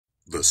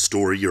The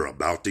story you're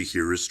about to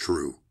hear is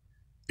true.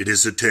 It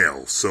is a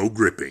tale so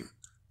gripping,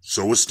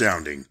 so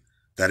astounding,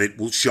 that it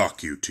will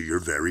shock you to your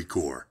very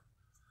core.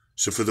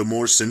 So for the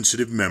more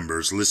sensitive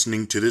members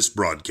listening to this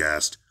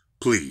broadcast,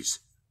 please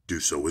do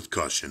so with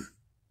caution.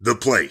 The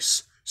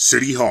place,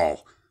 City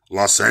Hall,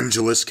 Los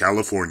Angeles,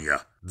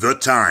 California. The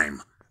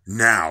time,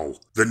 now.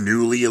 The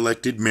newly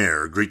elected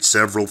mayor greets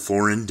several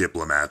foreign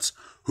diplomats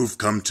who've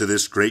come to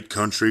this great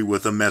country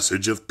with a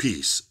message of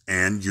peace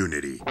and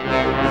unity.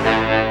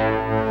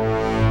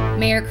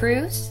 Mayor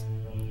Cruz,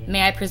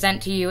 may I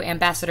present to you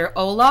Ambassador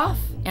Olaf,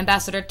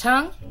 Ambassador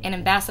Tung, and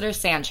Ambassador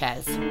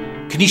Sanchez.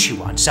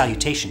 Konnichiwa and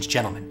salutations,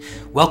 gentlemen.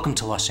 Welcome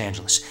to Los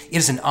Angeles. It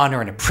is an honor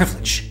and a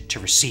privilege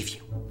to receive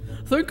you.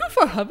 Thank you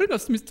for having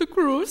us, Mr.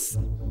 Cruz.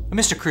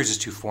 Mr. Cruz is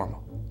too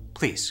formal.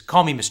 Please,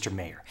 call me Mr.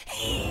 Mayor.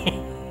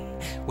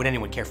 Would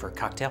anyone care for a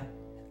cocktail?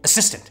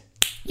 Assistant.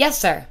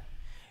 Yes, sir.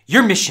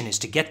 Your mission is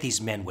to get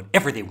these men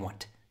whatever they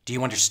want. Do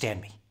you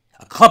understand me?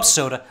 A club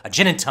soda, a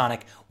gin and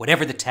tonic,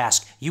 whatever the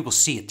task, you will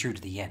see it through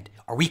to the end.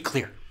 Are we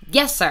clear?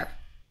 Yes, sir.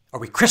 Are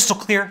we crystal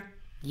clear?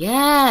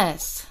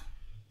 Yes.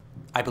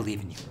 I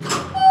believe in you.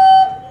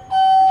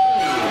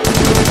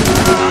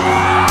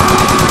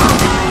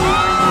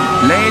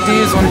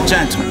 Ladies and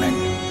gentlemen,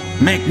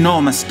 make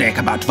no mistake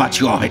about what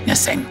you are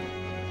witnessing.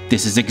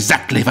 This is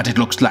exactly what it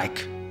looks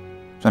like.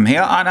 From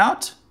here on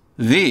out,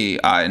 we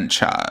are in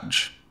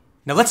charge.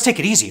 Now let's take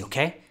it easy,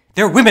 okay?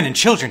 There are women and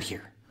children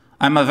here.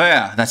 I'm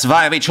aware. That's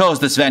why we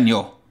chose this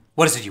venue.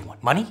 What is it you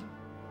want? Money?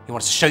 You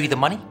want us to show you the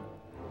money?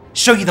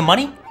 Show you the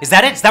money? Is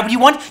that it? Is that what you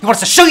want? You want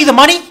us to show you the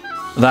money?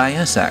 Why,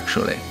 yes,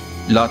 actually.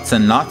 Lots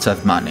and lots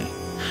of money.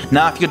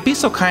 Now, if you'd be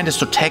so kind as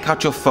to take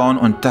out your phone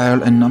and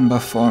dial a number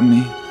for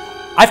me.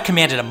 I've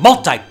commanded a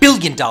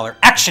multi-billion-dollar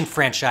action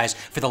franchise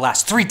for the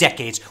last 3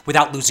 decades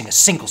without losing a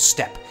single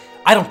step.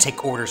 I don't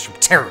take orders from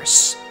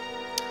terrorists.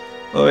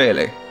 Oh,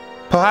 really?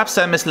 Perhaps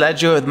I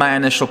misled you with my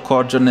initial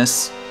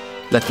cordialness.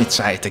 Let me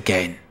try it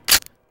again.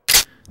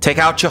 Take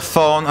out your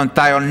phone and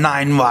dial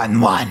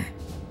 911.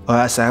 Or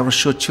else I will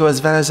shoot you as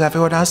well as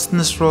everyone else in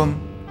this room.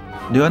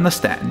 Do you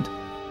understand?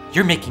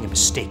 You're making a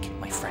mistake,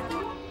 my friend.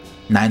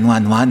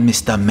 911,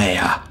 Mr.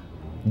 Mayor.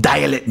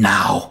 Dial it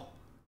now.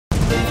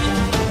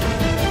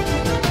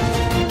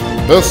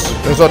 This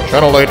is a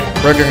Channel 8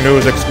 breaking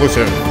news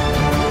exclusive.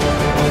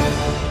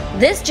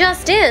 This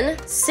just in,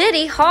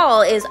 City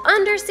Hall is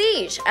under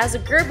siege as a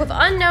group of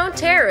unknown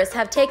terrorists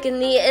have taken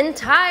the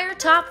entire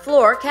top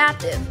floor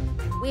captive.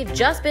 We've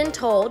just been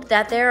told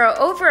that there are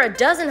over a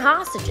dozen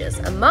hostages.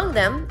 Among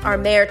them are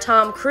Mayor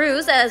Tom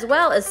Cruise as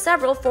well as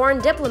several foreign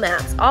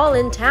diplomats, all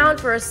in town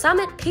for a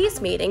summit peace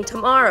meeting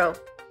tomorrow.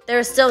 There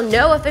is still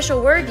no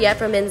official word yet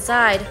from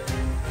inside.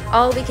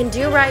 All we can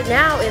do right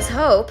now is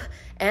hope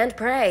and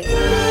pray.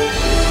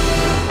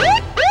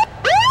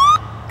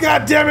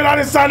 God damn it, I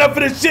didn't sign up for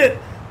this shit!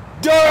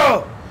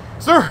 Doyle!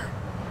 Sir!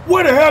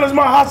 Where the hell is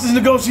my hostage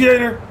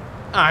negotiator?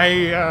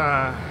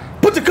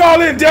 Put the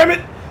call in, damn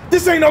it!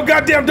 This ain't no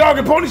goddamn dog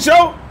and pony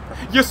show!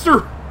 Yes,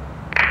 sir!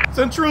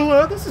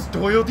 Central, this is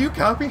Doyle. Do you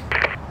copy?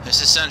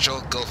 This is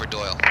Central. Go for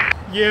Doyle.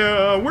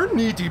 Yeah, we're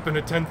knee-deep in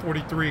a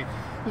 1043.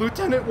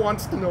 Lieutenant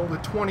wants to know the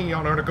 20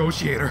 on our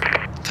negotiator.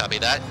 Copy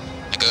that.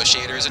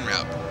 Negotiator is en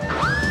route.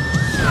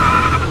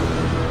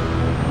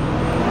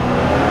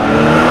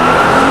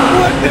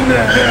 What in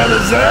the hell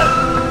is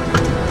that?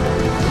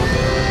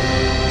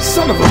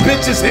 Son of a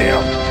bitch is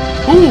him!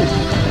 Who?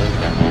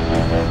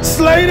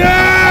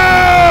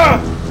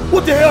 Slater!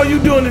 What the hell are you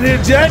doing in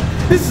here, Jack?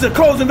 This is a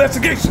closed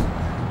investigation.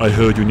 I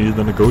heard you needed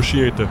a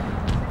negotiator.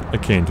 I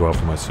came to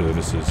offer my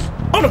services.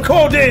 On a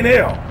cold day in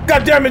hell.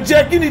 God damn it,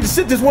 Jack, you need to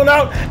sit this one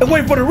out and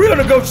wait for the real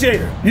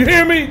negotiator. You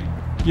hear me?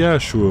 Yeah,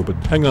 sure, but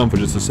hang on for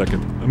just a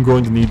second. I'm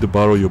going to need to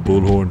borrow your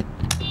bullhorn.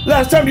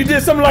 Last time you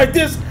did something like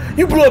this,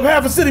 you blew up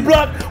half a city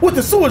block with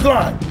the sewage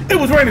line. It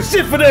was raining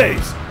shit for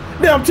days.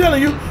 Now I'm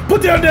telling you,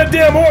 put down that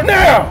damn horn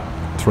now!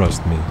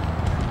 Trust me.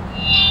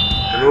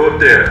 Hello up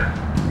there.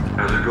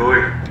 How's it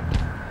going?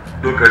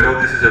 Look, I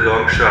know this is a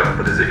long shot,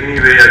 but is there any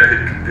way I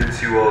could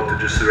convince you all to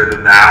just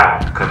surrender now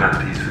to come out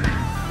peacefully?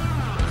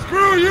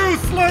 Screw you,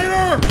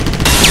 Slater!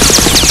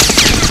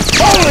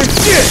 Holy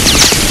shit!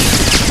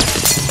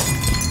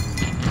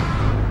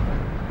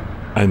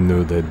 I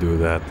knew they'd do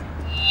that.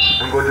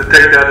 I'm going to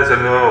take that as a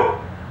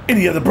no.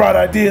 Any other bright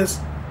ideas?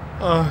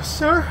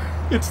 Sir,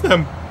 it's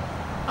them.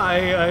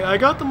 I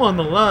got them on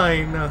the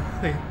line.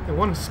 They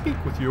want to speak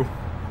with you.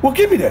 Well,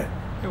 give me that.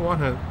 They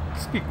want to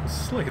speak with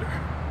Slater.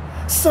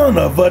 Son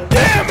of a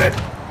damn it!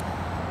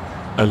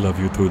 I love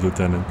you too,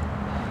 Lieutenant.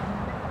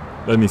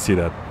 Let me see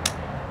that.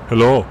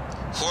 Hello?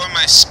 Who am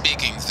I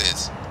speaking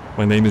with?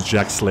 My name is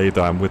Jack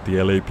Slater. I'm with the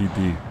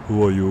LAPD.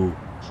 Who are you?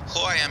 Who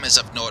I am is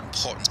of no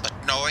importance, but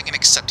knowing and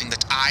accepting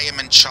that I am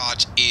in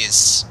charge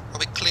is. Are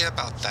we clear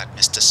about that,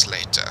 Mr.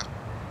 Slater?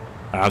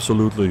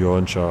 Absolutely, you're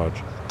in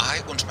charge.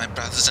 I and my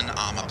brothers in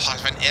arms are part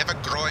of an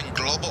ever-growing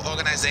global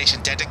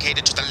organization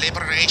dedicated to the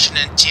liberation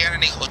and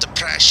tyranny of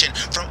oppression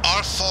from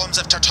all forms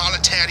of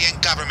totalitarian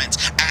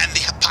governments and the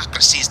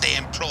hypocrisies they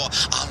employ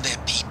on their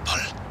people.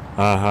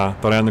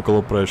 Tyrannical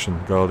oppression,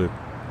 got it.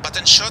 But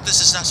in short,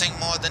 this is nothing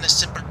more than a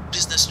simple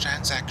business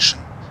transaction.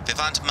 We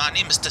want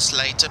money, Mr.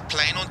 Slater,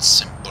 plain and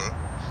simple.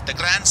 The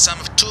grand sum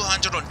of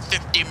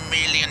 $250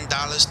 million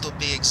to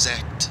be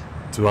exact.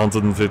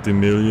 250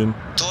 million?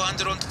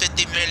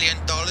 $250 million,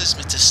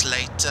 Mr.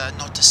 Slater,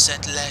 not a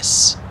cent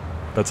less.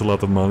 That's a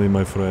lot of money,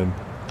 my friend.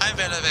 I'm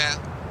well aware.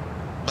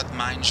 But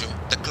mind you,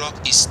 the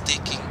clock is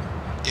ticking.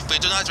 If we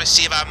do not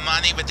receive our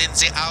money within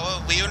the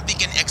hour, we will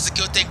begin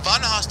executing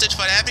one hostage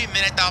for every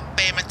minute our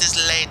payment is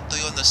late. Do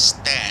you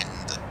understand?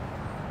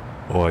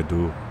 Oh, I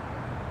do.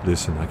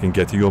 Listen, I can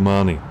get you your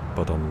money,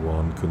 but on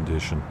one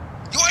condition.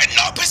 You are in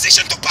no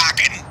position to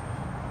bargain!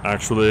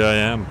 Actually, I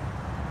am.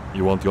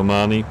 You want your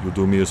money, you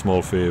do me a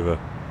small favor.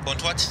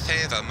 And what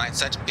favor might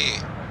that be?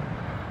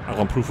 I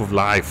want proof of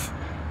life.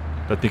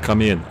 Let me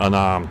come in,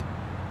 unarmed.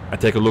 I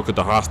take a look at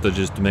the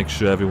hostages to make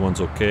sure everyone's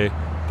okay,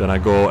 then I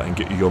go and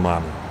get you your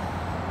money.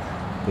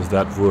 Does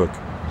that work?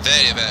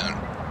 Very well.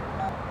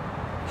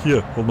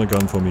 Here, hold my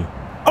gun for me.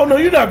 Oh no,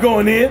 you're not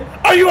going in.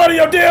 Are you out of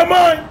your damn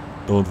mind?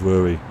 Don't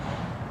worry.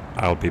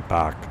 I'll be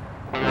back.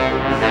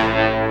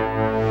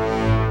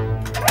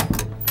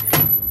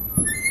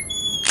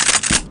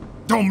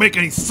 Don't make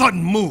any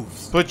sudden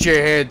moves. Put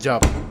your hands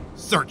up.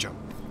 Search him.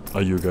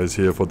 Are you guys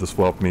here for the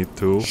swap meet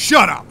too?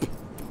 Shut up!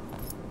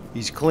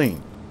 He's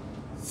clean.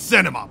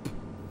 Send him up.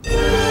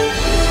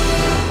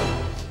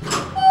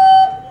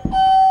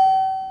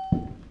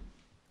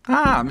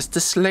 Ah, Mr.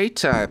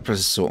 Slater, I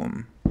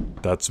presume.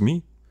 That's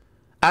me.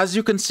 As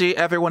you can see,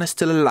 everyone is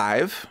still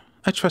alive.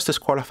 I trust this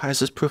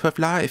qualifies as proof of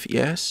life,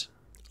 yes?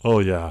 Oh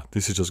yeah,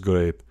 this is just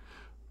great.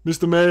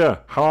 Mr. Mayor,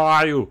 how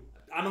are you?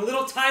 I'm a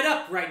little tied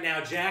up right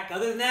now, Jack.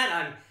 Other than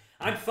that,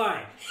 I'm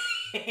fine.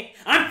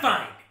 I'm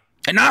fine.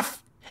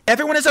 Enough!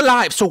 Everyone is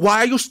alive, so why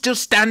are you still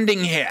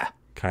standing here?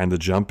 Kinda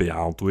jumpy,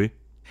 aren't we?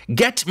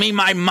 Get me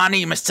my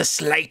money, Mr.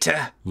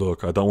 Slater.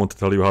 Look, I don't want to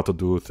tell you how to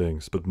do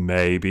things, but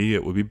maybe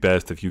it would be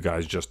best if you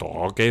guys just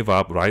all gave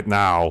up right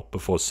now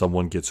before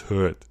someone gets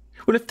hurt.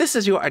 Well, if this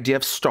is your idea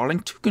of stalling,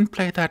 you can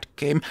play that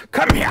game.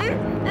 Come here!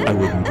 I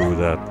wouldn't do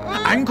that.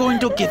 I'm going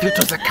to give you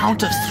to the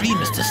count of 3,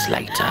 Mr.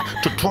 Slater,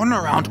 to turn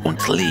around and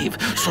leave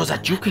so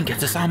that you can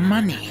get us our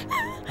money.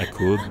 I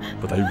could,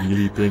 but I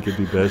really think it'd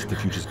be best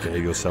if you just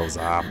gave yourselves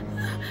up.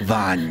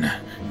 1.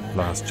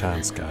 Last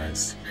chance,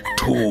 guys.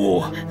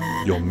 2.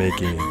 You're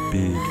making a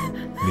big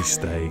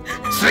mistake.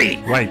 3.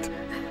 Right.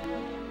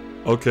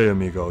 Okay,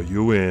 amigo,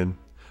 you win.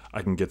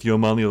 I can get your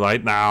money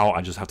right now.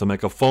 I just have to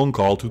make a phone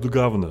call to the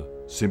governor.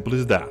 Simple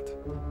as that.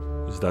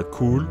 Is that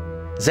cool?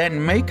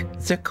 Then make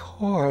the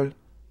call.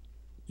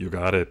 You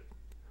got it.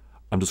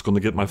 I'm just gonna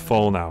get my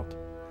phone out.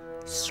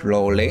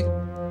 Slowly.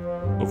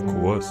 Of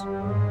course.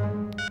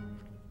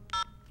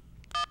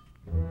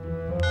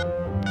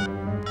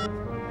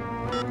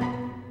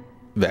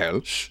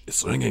 Well? Shh,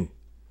 it's ringing.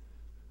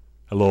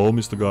 Hello,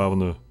 Mr.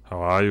 Governor.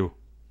 How are you?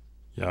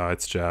 Yeah,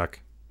 it's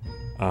Jack.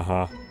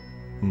 Uh-huh.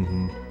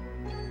 Mm-hmm.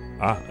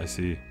 Ah, I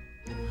see.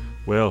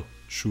 Well,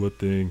 sure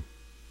thing.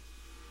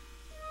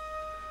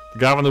 The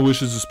governor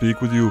wishes to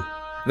speak with you.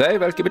 Very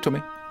well, give it to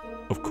me.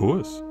 Of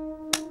course.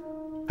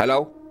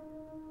 Hello?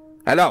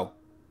 Hello?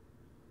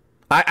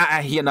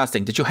 I hear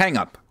nothing. Did you hang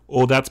up?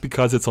 Oh, that's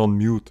because it's on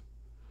mute.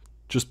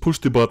 Just push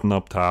the button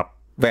up top.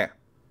 Where?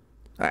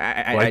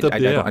 Right up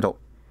there. I don't.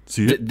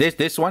 See it?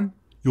 This one?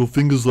 Your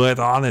finger's right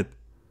on it.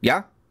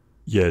 Yeah?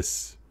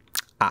 Yes.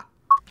 Ah,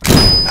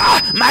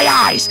 my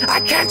eyes!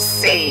 I can't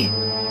see!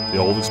 The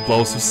old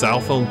explosive cell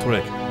phone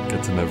trick.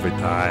 Gets him every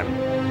time.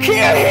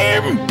 Kill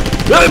him!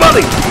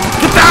 Everybody,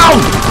 get down!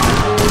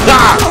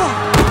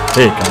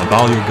 Hey, can I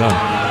borrow your gun?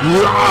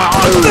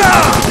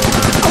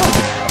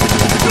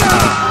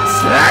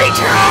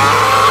 Slater!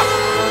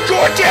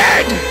 You're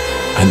dead!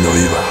 I know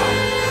you are,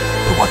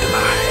 but what am I?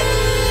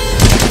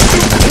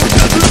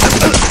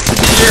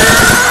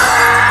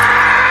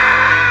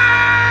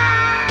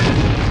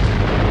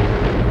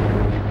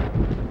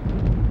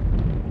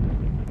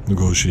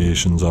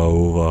 Negotiations are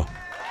over.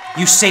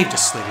 You saved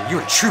us, Slater.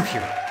 You're a true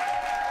hero.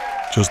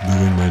 Just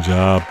doing my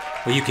job.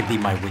 Well, you can be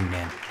my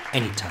wingman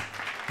anytime.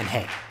 And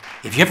hey,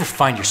 if you ever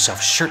find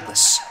yourself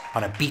shirtless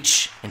on a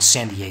beach in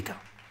San Diego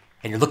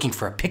and you're looking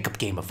for a pickup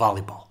game of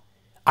volleyball,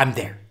 I'm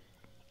there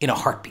in a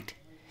heartbeat.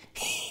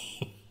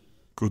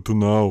 Good to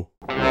know.